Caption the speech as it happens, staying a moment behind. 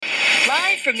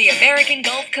Live from the American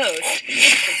Gulf Coast,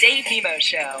 it's the Dave Nemo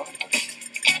Show.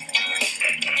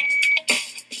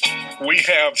 We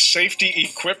have safety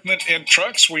equipment in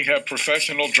trucks. We have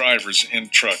professional drivers in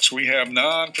trucks. We have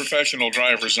non-professional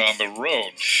drivers on the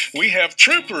road. We have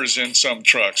troopers in some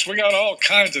trucks. We got all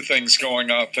kinds of things going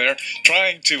out there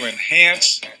trying to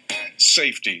enhance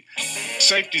safety.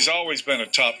 Safety's always been a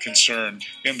top concern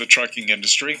in the trucking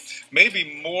industry.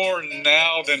 Maybe more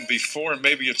now than before.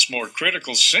 Maybe it's more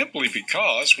critical simply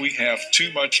because we have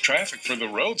too much traffic for the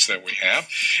roads that we have.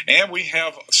 And we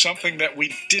have something that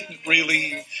we didn't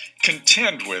really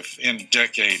contend with in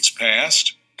decades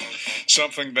past.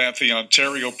 Something that the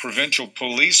Ontario Provincial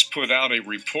Police put out a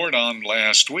report on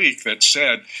last week that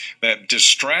said that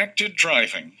distracted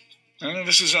driving,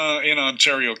 this is in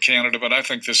Ontario, Canada, but I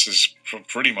think this is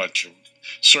pretty much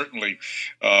certainly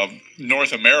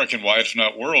North American-wide, if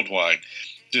not worldwide.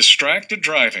 Distracted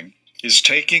driving is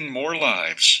taking more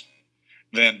lives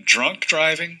than drunk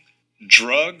driving,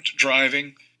 drugged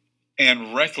driving,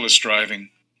 and reckless driving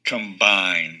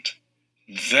combined.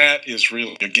 That is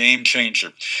really a game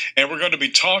changer. And we're going to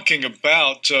be talking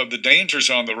about the dangers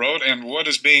on the road and what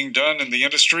is being done in the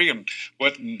industry and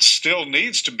what still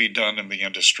needs to be done in the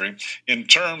industry in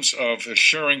terms of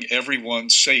assuring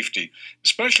everyone's safety,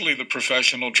 especially the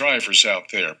professional drivers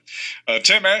out there.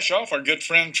 Tim Ashoff, our good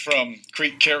friend from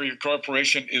Crete Carrier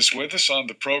Corporation, is with us on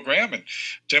the program, and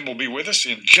Tim will be with us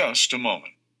in just a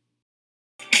moment.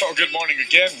 Well, good morning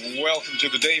again. Welcome to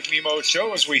the Dave Nemo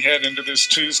Show as we head into this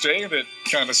Tuesday that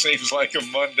kind of seems like a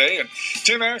Monday. And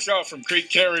Tim Ashoff from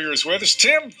Crete Carrier is with us.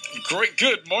 Tim,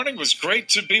 good morning. It was great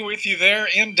to be with you there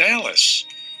in Dallas.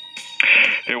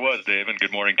 It was, Dave, and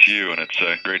good morning to you. And it's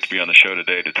great to be on the show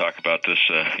today to talk about this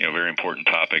very important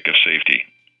topic of safety.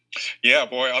 Yeah,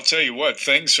 boy, I'll tell you what,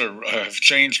 things have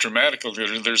changed dramatically.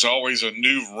 There's always a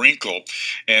new wrinkle,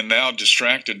 and now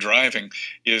distracted driving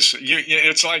is,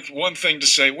 it's like one thing to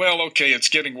say, well, okay, it's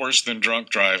getting worse than drunk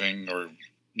driving or,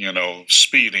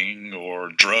 speeding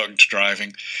or drugged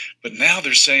driving, but now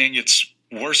they're saying it's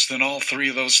worse than all three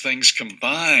of those things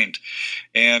combined.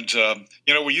 And,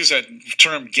 we use that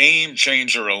term game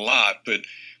changer a lot, but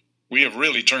we have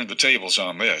really turned the tables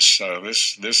on this.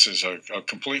 This is a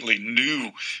completely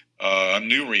new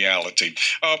reality.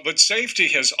 But safety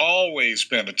has always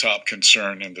been a top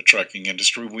concern in the trucking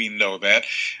industry. We know that.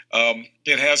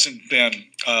 It hasn't been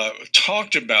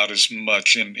talked about as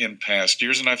much in past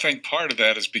years, and I think part of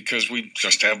that is because we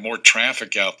just have more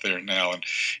traffic out there now, and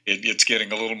it's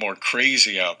getting a little more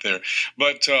crazy out there.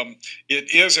 But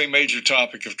it is a major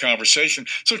topic of conversation.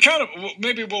 So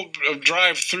maybe we'll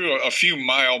drive through a few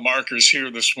mile markers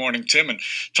here this morning, Tim, and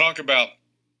talk about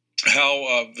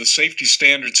how the safety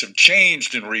standards have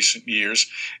changed in recent years,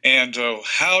 and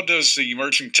how does the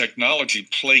emerging technology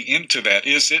play into that?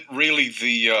 Is it really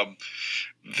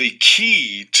the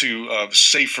key to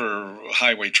safer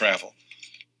highway travel?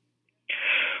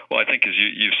 Well, I think as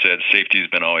you've said, safety has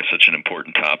been always such an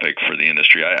important topic for the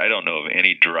industry. I don't know of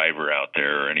any driver out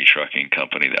there or any trucking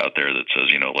company out there that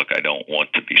says, look, I don't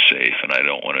want to be safe and I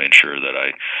don't want to ensure that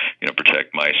I,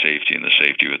 protect my safety and the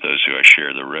safety with those who I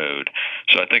share the road.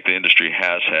 So I think the industry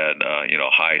has had,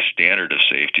 high standard of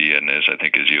safety. And as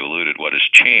you alluded, what has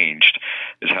changed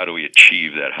is how do we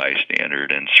achieve that high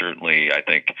standard? And certainly I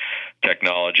think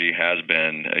technology has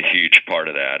been a huge part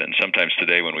of that. And sometimes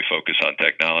today when we focus on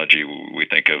technology, we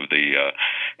think of the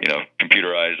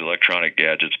computerized electronic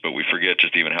gadgets, but we forget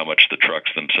just even how much the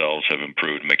trucks themselves have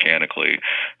improved mechanically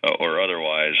or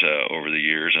otherwise over the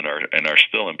years, and are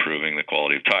still improving the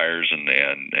quality of tires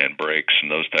and brakes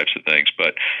and those types of things.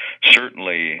 But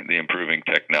certainly the improving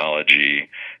technology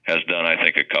has done, I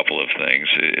think, a couple of things.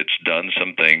 It's done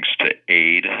some things to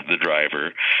aid the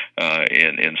driver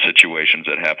in situations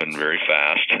that happen very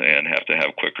fast and have to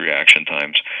have quick reaction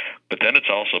times. But then it's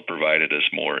also provided us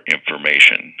more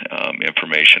information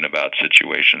about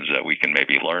situations that we can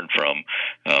maybe learn from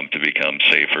to become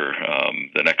safer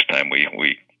the next time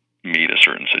we meet a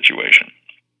certain situation.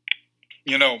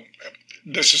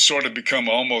 This has sort of become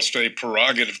almost a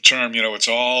prerogative term. It's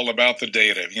all about the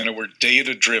data. We're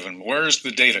data-driven. Where's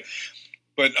the data?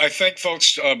 But I think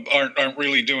folks aren't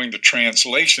really doing the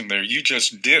translation there. You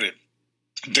just did it.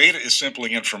 Data is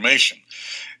simply information.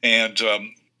 And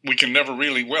we can never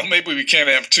really, maybe we can't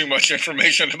have too much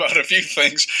information about a few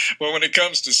things, but when it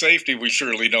comes to safety, we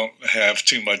surely don't have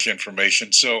too much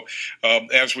information. So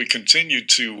as we continue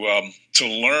to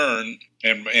learn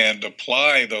and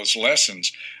apply those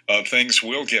lessons, things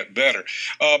will get better.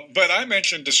 But I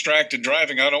mentioned distracted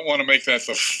driving. I don't want to make that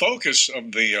the focus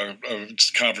of the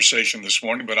conversation this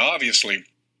morning, but obviously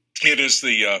It is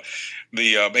the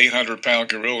 800-pound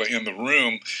gorilla in the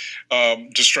room.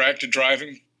 Distracted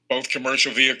driving, both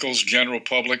commercial vehicles, general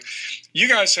public. You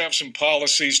guys have some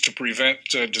policies to prevent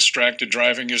distracted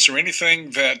driving. Is there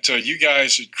anything that you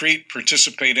guys at Crete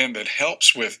participate in that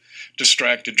helps with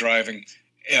distracted driving,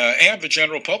 and the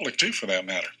general public too, for that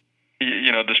matter?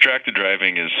 Distracted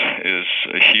driving is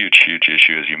a huge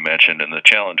issue, as you mentioned, and the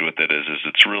challenge with it is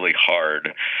it's really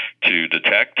hard to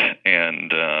detect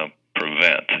and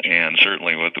prevent. And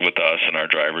certainly with us and our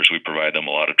drivers, we provide them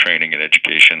a lot of training and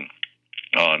education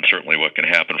on certainly what can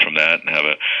happen from that, and have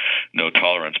a no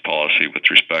tolerance policy with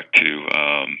respect to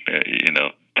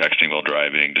texting while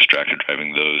driving, distracted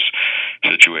driving, those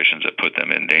situations that put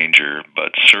them in danger.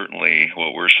 But certainly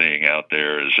what we're seeing out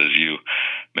there is, as you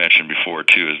mentioned before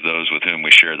too, is those with whom we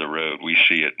share the road, we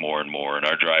see it more and more. And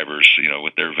our drivers,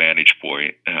 with their vantage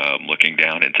point, looking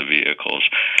down into vehicles,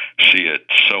 see it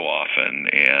so often.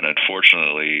 And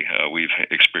unfortunately, we've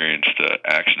experienced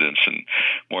accidents, and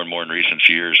more in recent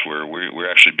years, where we're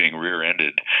actually being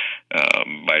rear-ended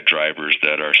by drivers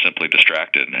that are simply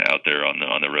distracted out there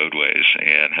on the roadways,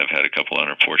 and have had a couple of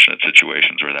unfortunate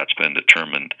situations where that's been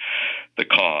determined the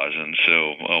cause. And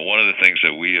so one of the things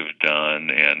that we have done,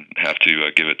 and have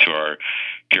to give it to our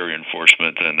carrier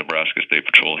enforcement and Nebraska State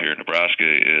Patrol here in Nebraska,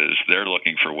 is they're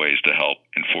looking for ways to help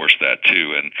enforce that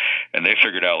too. And they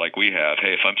figured out, like we have,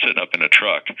 hey, if I'm sitting up in a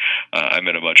truck, I'm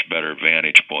in a much better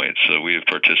vantage point. So we have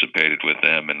participated with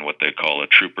them in what they call a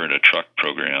trooper in a truck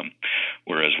program,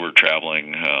 whereas we're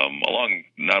traveling along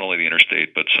not only the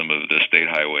interstate but some of the state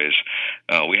highways.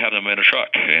 We have them in a truck,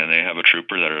 and they have a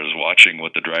trooper that is watching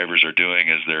what the drivers are doing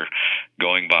as they're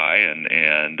going by,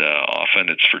 and often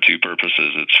it's for two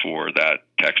purposes. It's for that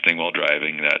texting while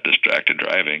driving, that distracted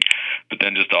driving, but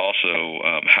then just also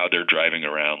how they're driving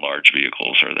around large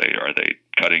vehicles. Are they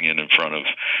cutting in front of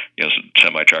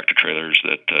semi-tractor trailers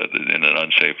that in an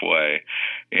unsafe way?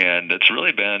 And it's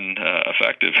really been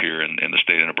effective here in the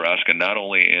state of Nebraska, not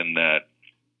only in that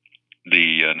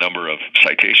the number of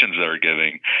citations that are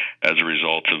giving as a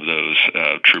result of those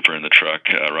trooper in the truck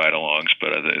ride-alongs,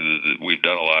 but we've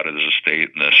done a lot as a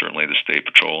state, and certainly the State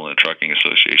Patrol and the Trucking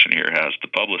Association here has to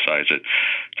publicize it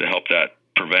to help that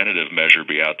preventative measure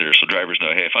be out there, so drivers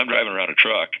know, hey, if I'm driving around a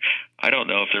truck, I don't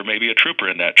know if there may be a trooper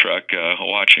in that truck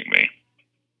watching me.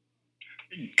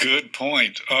 Good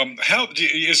point. How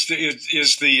is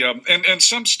the and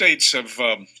some states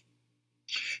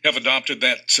have adopted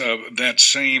that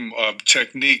same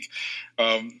technique.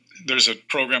 There's a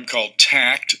program called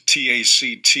TACT,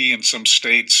 T-A-C-T, in some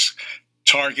states,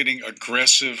 targeting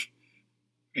aggressive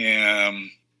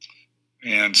and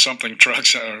something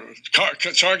trucks,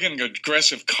 targeting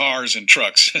aggressive cars and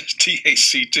trucks,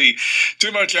 TACT.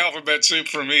 Too much alphabet soup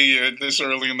for me this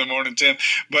early in the morning, Tim.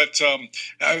 But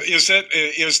is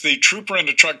the Trooper in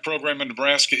the Truck program in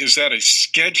Nebraska, is that a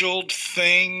scheduled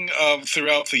thing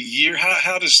throughout the year?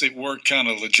 How does it work kind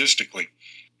of logistically?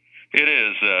 It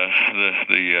is.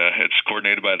 It's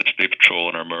coordinated by the State Patrol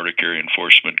and our motor carrier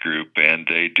enforcement group, and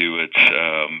they do it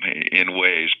in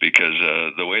ways, because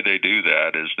the way they do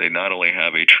that is they not only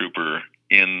have a trooper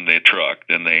in the truck,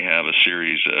 then they have a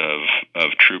series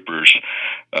of troopers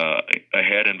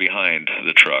ahead and behind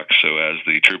the truck. So as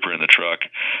the trooper in the truck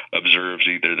observes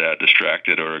either that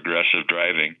distracted or aggressive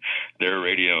driving, they're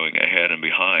radioing ahead and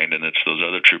behind, and it's those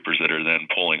other troopers that are then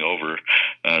pulling over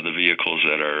the vehicles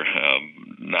that are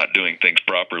not doing things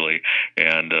properly.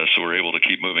 And so we're able to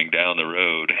keep moving down the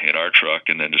road in our truck,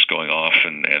 and then just going off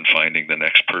and finding the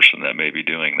next person that may be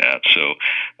doing that. So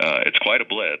it's quite a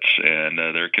blitz, and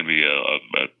there can be a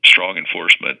strong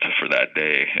enforcement for that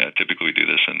day. Typically we do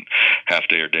this in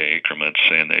half-day or day increments,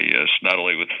 and they not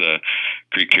only with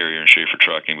Crete Carrier and Schaefer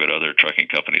Trucking, but other trucking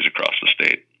companies across the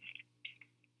state.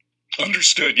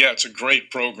 Understood. Yeah, it's a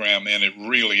great program, and it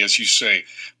really, as you say,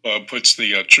 puts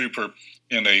the trooper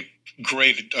in a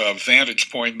great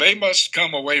vantage point. They must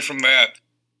come away from that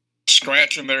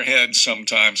scratching their heads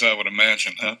sometimes, I would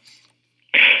imagine, huh?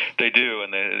 They do,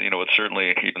 and what's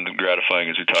certainly even gratifying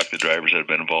as we talk to drivers that have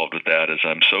been involved with that is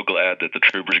I'm so glad that the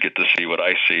troopers get to see what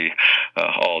I see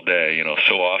all day.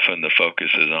 So often the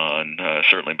focus is on,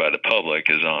 certainly by the public,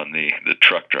 is on the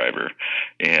truck driver,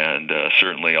 and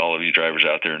certainly all of you drivers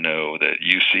out there know that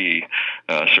you see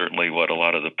certainly what a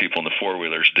lot of the people in the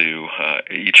four-wheelers do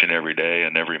each and every day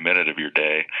and every minute of your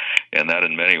day, and that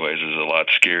in many ways is a lot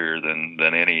scarier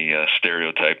than any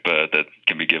stereotype that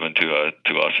can be given to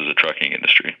us as a trucking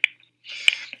industry.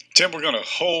 Tim, we're going to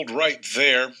hold right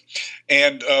there.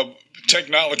 And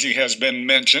technology has been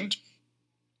mentioned.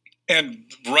 And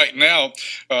right now,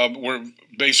 we're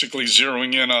basically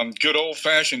zeroing in on good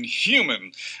old-fashioned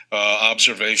human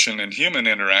observation and human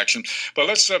interaction. But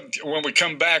when we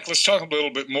come back, let's talk a little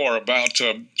bit more about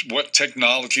what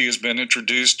technology has been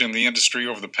introduced in the industry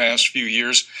over the past few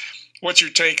years. What's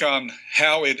your take on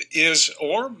how it is,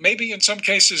 or maybe in some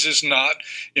cases is not,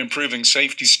 improving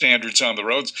safety standards on the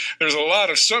roads? There's a lot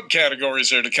of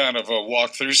subcategories there to kind of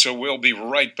walk through, so we'll be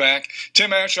right back. Tim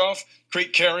Ashoff,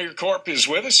 Crete Carrier Corp, is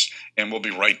with us, and we'll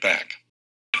be right back.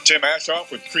 Tim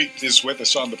Ashoff with Crete is with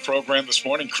us on the program this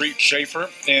morning. Crete Schaefer.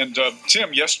 And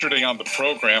Tim, yesterday on the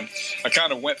program, I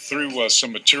kind of went through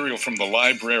some material from the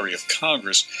Library of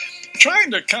Congress,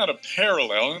 trying to kind of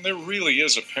parallel, and there really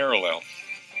is a parallel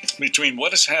between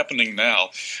what is happening now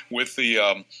with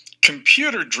the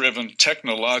computer-driven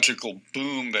technological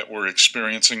boom that we're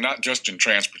experiencing, not just in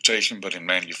transportation, but in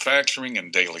manufacturing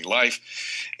and daily life,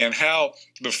 and how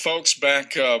the folks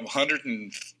back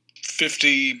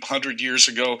 100 years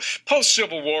ago,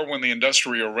 post-Civil War, when the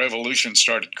Industrial Revolution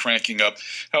started cranking up,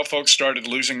 how folks started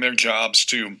losing their jobs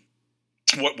to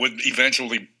what would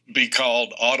eventually be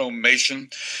called automation.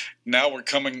 Now we're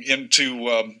coming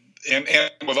into and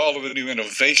with all of the new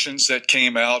innovations that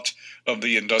came out of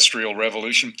the Industrial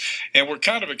Revolution. And we're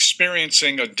kind of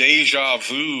experiencing a deja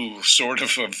vu sort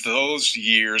of those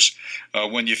years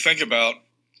when you think about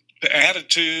the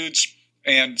attitudes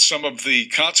and some of the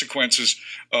consequences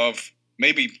of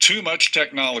maybe too much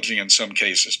technology in some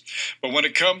cases. But when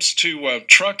it comes to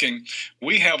trucking,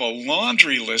 we have a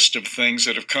laundry list of things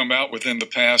that have come out within the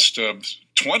past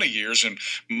 20 years, and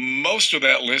most of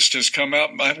that list has come out,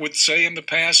 I would say, in the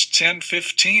past 10,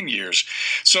 15 years.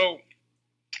 So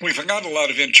we've got a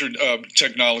lot of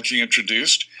technology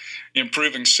introduced,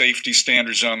 improving safety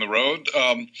standards on the road.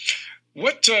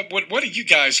 What do you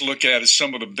guys look at as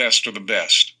some of the best of the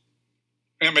best?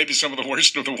 And maybe some of the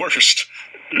worst of the worst.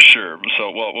 Sure.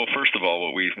 So, well, first of all,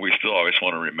 what we still always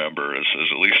want to remember is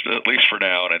at least for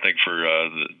now, and I think for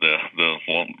the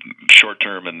short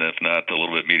term, and if not the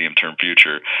little bit medium term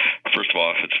future, first of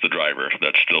all, if it's the driver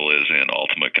that still is in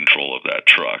ultimate control of that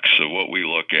truck. So, what we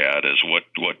look at is what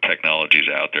technology is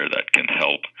out there that can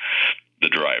help the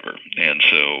driver. And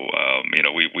so,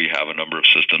 we have a number of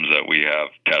systems that we have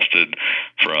tested,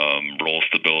 from roll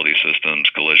stability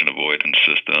systems, collision avoidance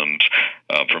systems,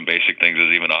 from basic things as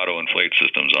even auto inflate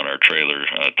systems on our trailer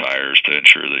tires to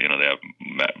ensure that, they have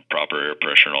proper air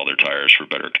pressure in all their tires for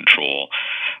better control.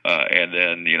 And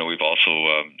then, we've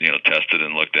also, tested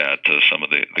and looked at some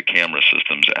of the camera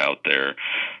systems out there.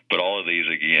 But all of these,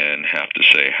 again, have to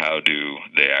say, how do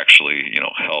they actually,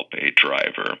 help a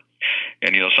driver?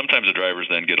 And, sometimes the drivers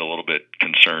then get a little bit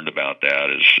concerned about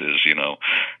that is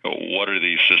what are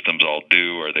these systems all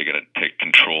do? Are they going to take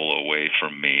control away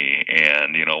from me?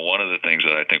 And, one of the things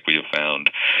that I think we have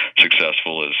found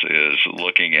successful is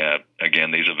looking at, again,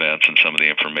 these events and some of the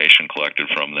information collected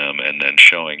from them, and then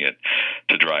showing it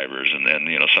to drivers. And then,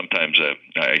 sometimes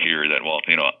I hear that, well,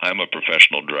 I'm a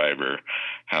professional driver.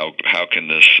 How can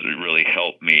this really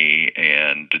help me?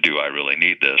 And do I really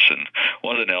need this? And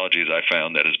one of the analogies I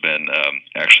found that has been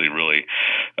actually really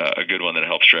a good one that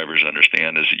helps drivers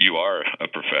understand is you are a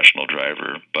professional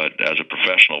driver, but as a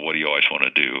professional, what do you always want to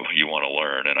do? You want to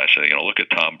learn. And I say, look at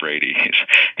Tom Brady.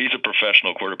 He's a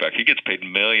professional quarterback. He gets paid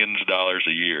millions of dollars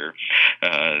a year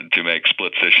to make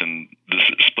split-second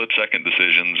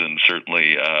decisions, and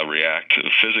certainly react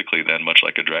physically then much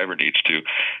like a driver needs to.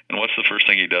 And what's the first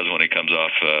thing he does when he comes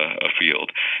off a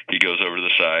field? He goes over to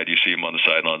the side. You see him on the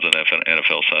sidelines on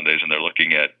NFL Sundays, and they're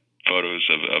looking at photos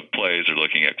of plays. They're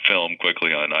looking at film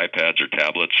quickly on iPads or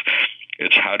tablets.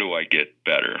 It's how do I get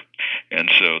better? And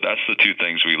so that's the two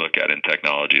things we look at in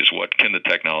technology is what can the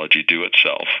technology do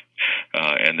itself?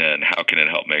 And then how can it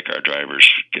help make our drivers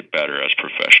get better as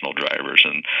professional drivers?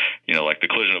 And, like the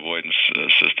collision avoidance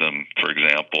system, for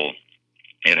example,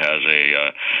 it has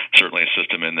certainly a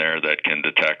system in there that can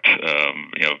detect,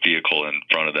 vehicle in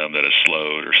front of them that is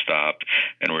slowed or stopped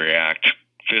and react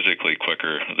physically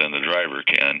quicker than the driver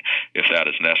can if that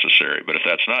is necessary. But if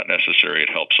that's not necessary, it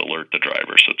helps alert the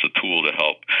driver. So it's a tool to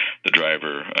help the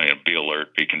driver be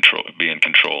alert, be in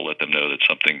control, let them know that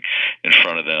something in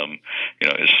front of them,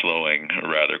 is slowing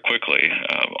rather quickly.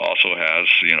 Also has,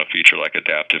 a feature like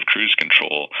adaptive cruise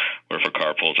control, where if a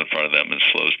car pulls in front of them and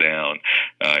slows down,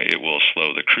 it will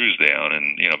slow the cruise down.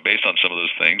 And, based on some of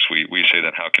those things, we say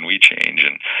then how can we change?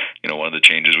 And, one of the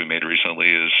changes we made recently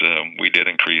is we did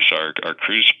increase our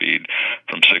cruise speed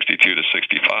from 62 to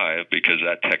 65 because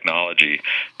that technology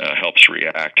helps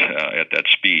react at that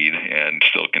speed and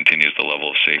still continues the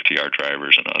level of safety our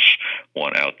drivers and us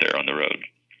want out there on the road.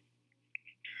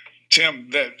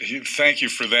 Tim, thank you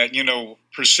for that.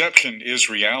 Perception is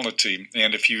reality.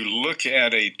 And if you look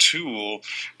at a tool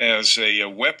as a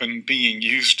weapon being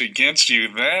used against you,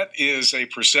 that is a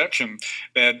perception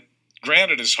that,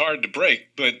 granted, is hard to break,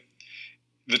 but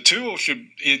the tool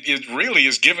it really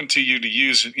is given to you to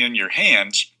use in your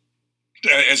hands,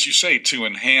 as you say, to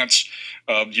enhance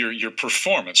your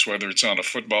performance, whether it's on a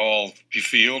football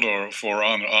field or for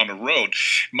on a road.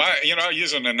 I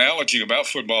use an analogy about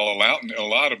football a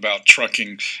lot about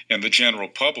trucking and the general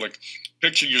public.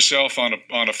 Picture yourself on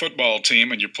a football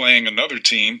team, and you're playing another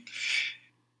team,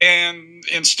 and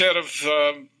instead of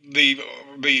the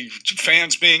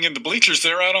fans being in the bleachers,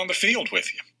 they're out on the field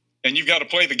with you. And you've got to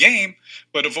play the game,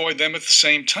 but avoid them at the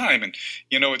same time. And,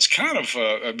 it's kind of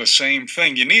the same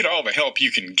thing. You need all the help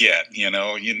you can get, you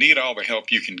need all the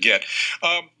help you can get.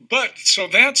 But so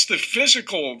that's the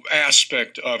physical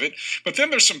aspect of it. But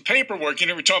then there's some paperwork.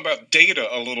 We were talking about data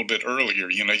a little bit earlier.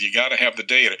 You got to have the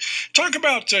data. Talk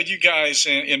about you guys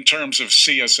in terms of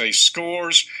CSA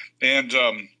scores and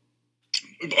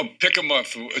pick a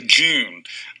month, June,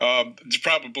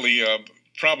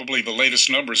 probably the latest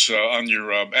numbers on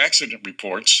your accident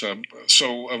reports.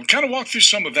 So kind of walk through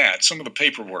some of that, some of the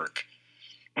paperwork.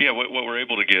 Yeah, what we're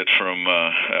able to get from,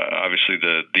 obviously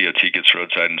the DOT gets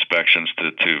roadside inspections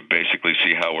to basically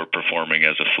see how we're performing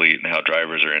as a fleet and how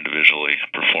drivers are individually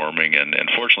performing. And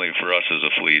fortunately for us as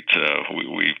a fleet,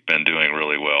 we've been doing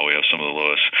really well. We have some of the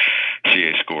lowest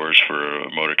CA scores for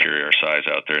a motor carrier our size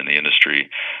out there in the industry.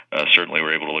 Certainly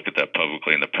we're able to look at that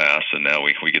publicly in the past, and now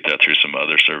we get that through some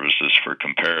other services for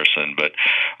comparison. But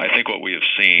I think what we have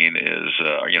seen is,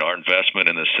 our investment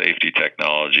in the safety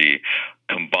technology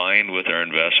combined with our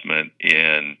investment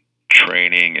in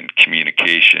training and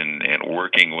communication and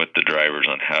working with the drivers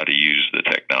on how to use the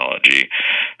technology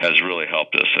has really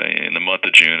helped us. In the month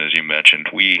of June, as you mentioned,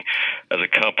 we as a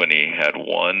company had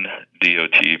one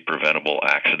DOT preventable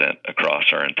accident across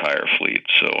our entire fleet.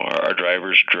 So our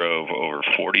drivers drove over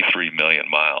 43 million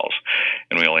miles,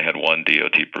 and we only had one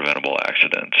DOT preventable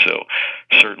accident. So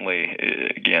certainly,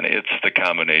 again, it's the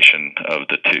combination of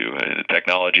the two. The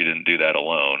technology didn't do that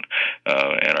alone,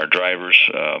 and our drivers,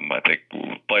 I think,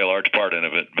 play a large part in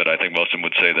it, but I think most of them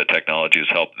would say that technology has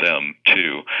helped them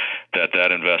too,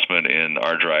 that investment in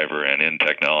our driver and in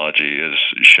technology is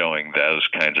showing those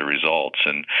kinds of results.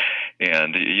 And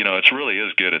it really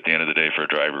is good at the end of the day for a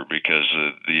driver, because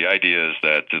the idea is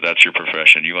that that's your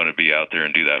profession. You want to be out there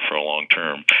and do that for a long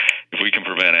term. If we can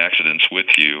prevent accidents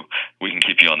with you, we can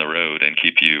keep you on the road and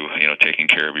keep you, taking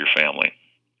care of your family.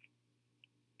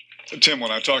 Tim,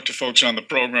 when I talk to folks on the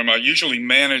program, I usually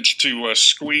manage to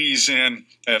squeeze in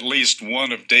at least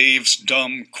one of Dave's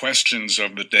dumb questions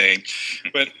of the day.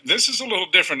 But this is a little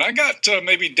different. I got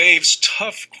maybe Dave's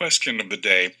tough question of the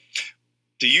day.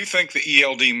 Do you think the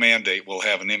ELD mandate will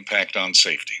have an impact on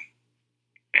safety?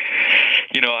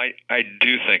 I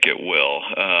do think it will.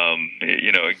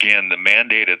 Again, the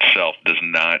mandate itself does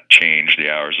not change the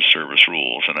hours of service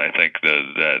rules, and I think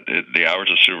that the hours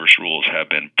of service rules have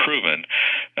been proven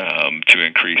to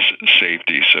increase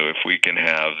safety. So if we can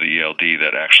have the ELD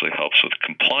that actually helps with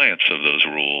compliance of those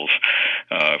rules,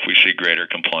 if we see greater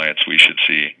compliance, we should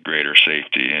see greater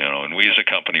safety. And we as a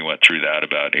company went through that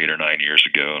about 8 or 9 years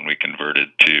ago, and we converted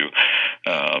to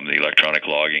the electronic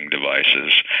logging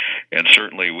devices. And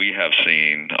certainly we have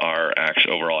seen our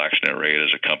overall accident rate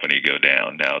as a company go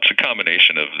down. Now, it's a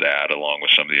combination of that along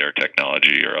with some of the air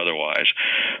technology or otherwise.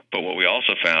 But what we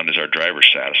also found is our driver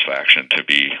satisfaction to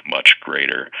be much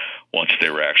greater once they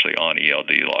were actually on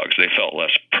ELD logs. They felt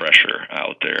less pressure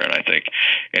out there. And I think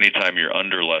anytime you're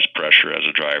under less pressure as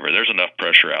a driver, there's enough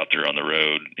pressure out there on the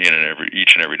road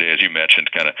each and every day. As you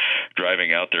mentioned, kind of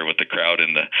driving out there with the crowd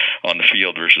on the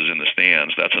field versus in the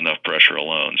stands, that's enough pressure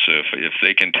alone. So if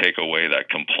they can take away that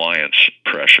compliance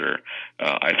pressure,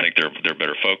 I think they're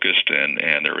better focused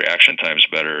and their reaction time's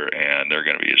better, and they're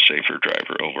going to be a safer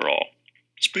driver overall.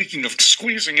 Speaking of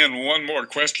squeezing in one more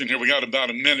question here, we got about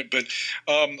a minute, but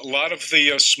a lot of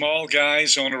the small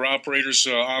guys, owner-operators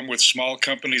on with small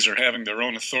companies are having their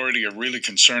own authority, are really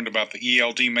concerned about the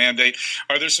ELD mandate.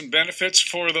 Are there some benefits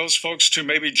for those folks to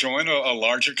maybe join a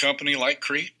larger company like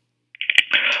Crete?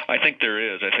 I think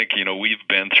there is. I think, we've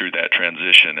been through that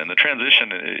transition, and the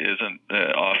transition isn't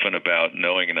often about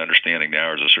knowing and understanding the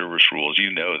hours of service rules.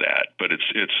 You know that, but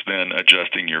it's then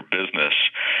adjusting your business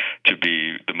to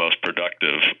be the most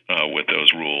productive with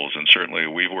those rules. And certainly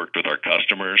we've worked with our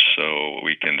customers so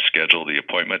we can schedule the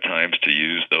appointment times to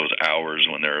use those hours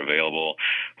when they're available.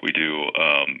 We do,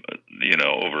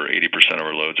 over 80% of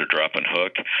our loads are drop and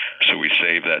hook. So we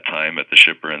save that time at the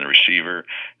shipper and the receiver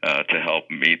to help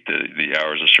meet the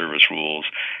hours of service rules.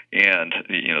 And,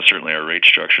 certainly our rate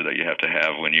structure that you have to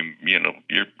have when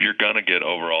you're going to get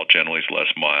overall generally less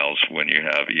miles when you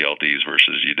have ELDs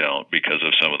versus you don't, because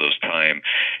of some of those time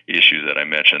issues that I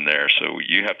mentioned there. So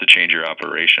you have to change your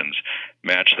operations,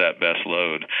 match that best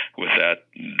load with that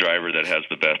driver that has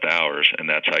the best hours, and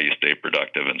that's how you stay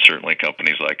productive. And certainly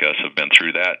companies like us have been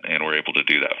through that, and we're able to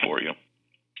do that for you.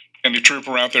 And the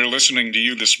trooper out there listening to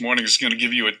you this morning is going to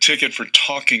give you a ticket for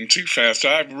talking too fast.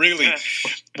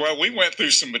 Well, we went through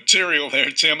some material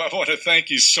there, Tim. I want to thank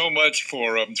you so much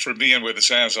for being with us,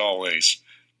 as always.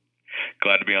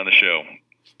 Glad to be on the show.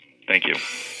 Thank you.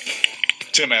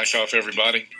 Tim Ashoff, everybody.